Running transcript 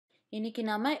இன்னைக்கு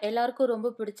நாம எல்லாருக்கும் ரொம்ப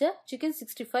பிடிச்ச சிக்கன்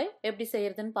 65 எப்படி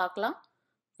செய்யறதுன்னு பார்க்கலாம்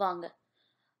வாங்க.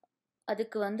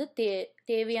 அதுக்கு வந்து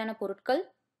தேவையான பொருட்கள்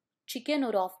சிக்கன்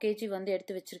ஒரு 1/2 kg வந்து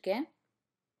எடுத்து வச்சிருக்கேன்.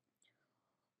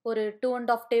 ஒரு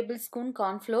 2.5 டேபிள் ஸ்பூன்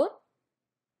கார்ன்ஃப்ளோர்,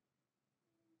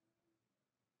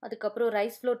 அதுக்கப்புறம்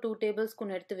ரைஸ் ஃப்ளோர் 2 டேபிள்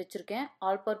ஸ்பூன் எடுத்து வச்சிருக்கேன்.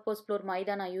 ஆல் பர்பஸ் ஃப்ளோர்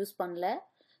மைதா நான் யூஸ் பண்ணல.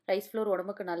 ரைஸ் ஃப்ளோர்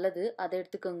உடம்புக்கு நல்லது, அதை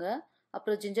எடுத்துக்கோங்க.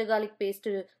 அப்புறம் ginger garlic paste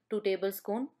 2 table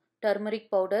spoon,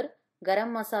 turmeric powder,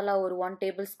 garam masala ஒரு 1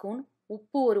 டேபிள் ஸ்பூன்,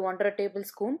 உப்பு ஒரு 1.5 டேபிள்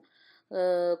ஸ்பூன்,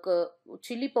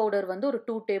 சில்லி பவுடர் வந்து ஒரு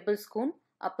 2 டேபிள் ஸ்பூன்,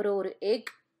 அப்புறம் ஒரு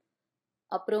எக்,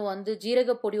 அப்புறம் வந்து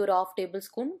ஜீரக பொடி ஒரு 1/2 டேபிள்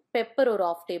ஸ்பூன், பெப்பர் ஒரு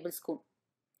 1/2 டேபிள் ஸ்பூன்.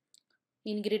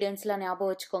 இன்க்ரீடியன்ஸ்லாம்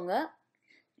ஞாபகம் வச்சுக்கோங்க.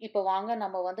 இப்போ வாங்க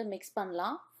நம்ம வந்து மிக்ஸ்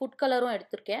பண்ணலாம். ஃபுட் கலரும்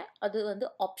எடுத்திருக்கேன், அது வந்து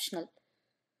ஆப்ஷனல்.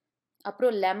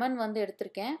 அப்புறம் லெமன் வந்து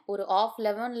எடுத்திருக்கேன். ஒரு 1/2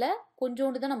 லெமனில்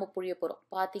கொஞ்சோண்டு தான் நம்ம புழிய போகிறோம்.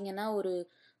 பார்த்தீங்கன்னா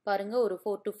பாருங்க ஒரு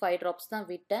 4 to 5 ட்ராப்ஸ் தான்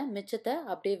விட்டேன், மிச்சத்தை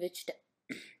அப்படியே வச்சுட்டேன்.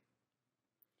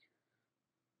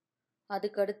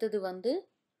 அதுக்கு அடுத்தது வந்து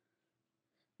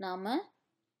நாம்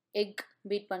எக்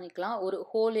பீட் பண்ணிக்கலாம். ஒரு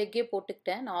ஹோல் எக்கே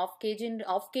போட்டுக்கிட்டேன். நான்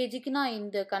 1/2 kgக்கு நான்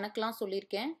இந்த கணக்கெலாம்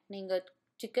சொல்லியிருக்கேன். நீங்கள்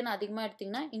சிக்கன் அதிகமாக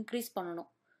எடுத்திங்கன்னா இன்க்ரீஸ் பண்ணணும்,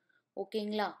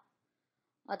 ஓகேங்களா?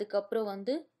 அதுக்கப்புறம்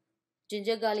வந்து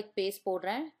ஜிஞ்சர் கார்லிக் பேஸ்ட்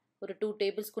போடுறேன். ஒரு 2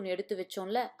 டேபிள் ஸ்பூன் எடுத்து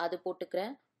வச்சோம்ல, அது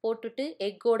போட்டுக்கிறேன். போட்டுட்டு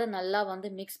எக்கோட நல்லா வந்து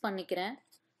மிக்ஸ் பண்ணிக்கிறேன்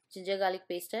ஜிஞ்சர் கார்லிக்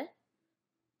பேஸ்ட்டை.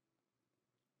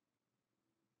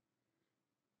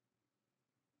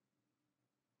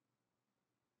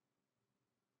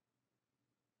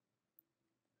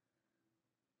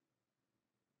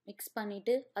 மிக்ஸ்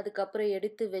பண்ணிவிட்டு அதுக்கப்புறம்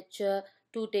எடுத்து வச்ச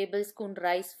 2 table spoon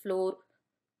rice floor,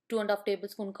 2.5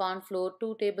 table spoon cornflour,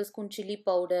 2 table spoon chilli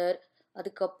powder,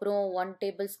 அதுக்கப்புறம்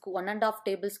 1.5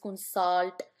 டேபிள் ஸ்பூன்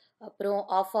சால்ட், அப்புறம்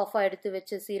ஆஃபாக எடுத்து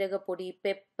வச்ச சீரக பொடி,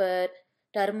 பெப்பர்,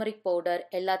 டர்மரிக் பவுடர்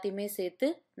எல்லாத்தையுமே சேர்த்து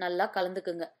நல்லா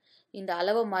கலந்துக்குங்க. இந்த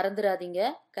அளவை மறந்துடாதீங்க,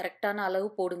 கரெக்டான அளவு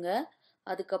போடுங்க.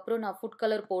 அதுக்கப்புறம் நான் ஃபுட்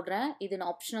கலர் போடுறேன். இது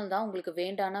ஆப்ஷனல் தான், உங்களுக்கு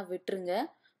வேண்டானா விட்டுருங்க.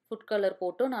 ஃபுட் கலர்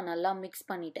போட்டும் நான் நல்லா மிக்ஸ்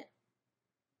பண்ணிட்டேன்.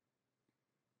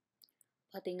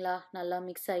 பார்த்தீங்களா, நல்லா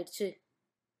மிக்ஸ் ஆயிடுச்சு.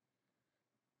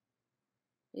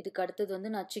 இதுக்கு அடுத்தது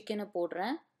வந்து நான் சிக்கனை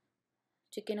போடுறேன்.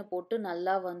 சிக்கனை போட்டு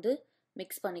நல்லா வந்து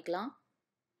மிக்ஸ் பண்ணிக்கலாம்.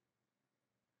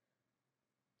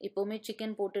 எப்போவுமே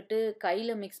சிக்கன் போட்டுட்டு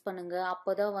கையில் மிக்ஸ் பண்ணுங்க,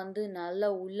 அப்போ தான் வந்து நல்லா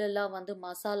உள்ளெல்லாம் வந்து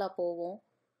மசாலா போகும்.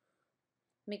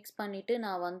 மிக்ஸ் பண்ணிவிட்டு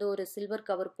நான் வந்து ஒரு சில்வர்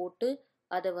கவர் போட்டு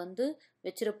அதை வந்து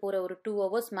வச்சிட போகிற. ஒரு 2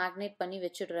 hours மேக்னேட் பண்ணி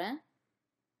வச்சிடுறேன்.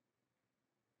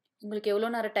 உங்களுக்கு எவ்வளோ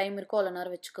நேரம் டைம் இருக்கோ அவ்வளோ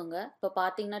நேரம் வச்சுக்கோங்க. இப்போ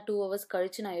பார்த்தீங்கன்னா 2 hours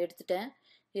கழித்து நான்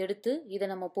எடுத்து இதை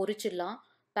நம்ம பொரிச்சிடலாம்.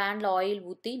 பேனில் ஆயில்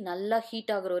ஊற்றி நல்லா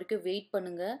ஹீட் ஆகிற வரைக்கும் வெயிட்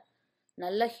பண்ணுங்கள்.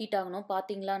 நல்லா ஹீட் ஆகணும்.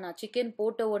 பார்த்தீங்களா, நான் சிக்கன்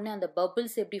போட்ட உடனே அந்த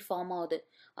பபிள்ஸ் எப்படி ஃபார்ம் ஆகுது,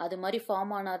 அது மாதிரி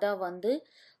ஃபார்ம் ஆனாதான் வந்து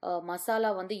மசாலா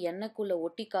வந்து எண்ணெய்க்குள்ளே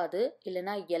ஒட்டிக்காது.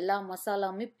 இல்லைன்னா எல்லா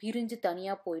மசாலாமே பிரிஞ்சு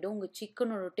தனியாக போயிடும், உங்கள்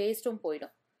சிக்கனோட டேஸ்ட்டும்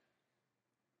போயிடும்.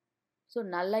 ஸோ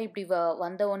நல்லா இப்படி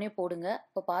வந்த உடனே போடுங்க.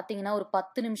 இப்போ பார்த்தீங்கன்னா ஒரு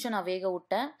 10 நிமிஷம் நான் வேக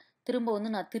விட்டேன். திரும்ப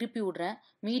வந்து நான் திருப்பி விடுறேன்.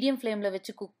 மீடியம் ஃப்ளேமில்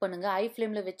வச்சு குக் பண்ணுங்கள். ஹை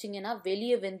ஃப்ளேமில் வச்சிங்கன்னா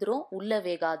வெளியே வெந்துடும், உள்ளே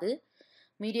வேகாது.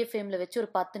 மீடியம் ஃப்ளேமில் வச்சு ஒரு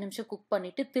 10 நிமிஷம் குக்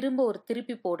பண்ணிவிட்டு திரும்ப ஒரு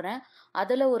திருப்பி போடுறேன்.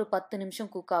 அதில் ஒரு 10 நிமிஷம்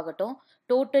குக் ஆகட்டும்.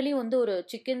 டோட்டலி வந்து ஒரு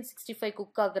சிக்கன் 65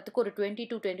 குக் ஆகிறதுக்கு ஒரு 20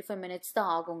 to 25 மினிட்ஸ் தான்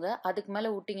ஆகுங்க. அதுக்கு மேலே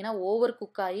விட்டிங்கன்னா ஓவர்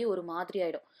குக் ஆகி ஒரு மாதிரி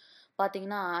ஆகிடும்.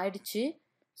 பார்த்தீங்கன்னா ஆயிடுச்சு.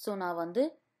 ஸோ நான் வந்து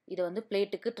இதை வந்து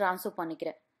பிளேட்டுக்கு ட்ரான்ஸ்ஃபர்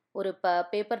பண்ணிக்கிறேன். ஒரு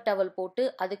பேப்பர் டவல் போட்டு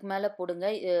அதுக்கு மேலே போடுங்க.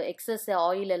 எக்ஸஸ்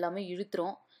ஆயில் எல்லாமே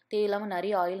இழுத்துரும். தேவையில்லாமல்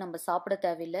நிறைய ஆயில் நம்ம சாப்பிட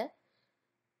தேவையில்லை.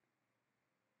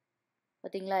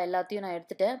 பார்த்தீங்களா, எல்லாத்தையும் நான்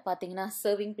எடுத்துட்டேன். பார்த்தீங்கன்னா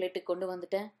சர்விங் பிளேட்டுக்கு கொண்டு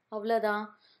வந்துட்டேன். அவ்வளோதான்,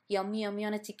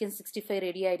 யம்மியான சிக்கன் 65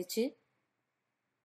 ரெடி ஆயிடுச்சு.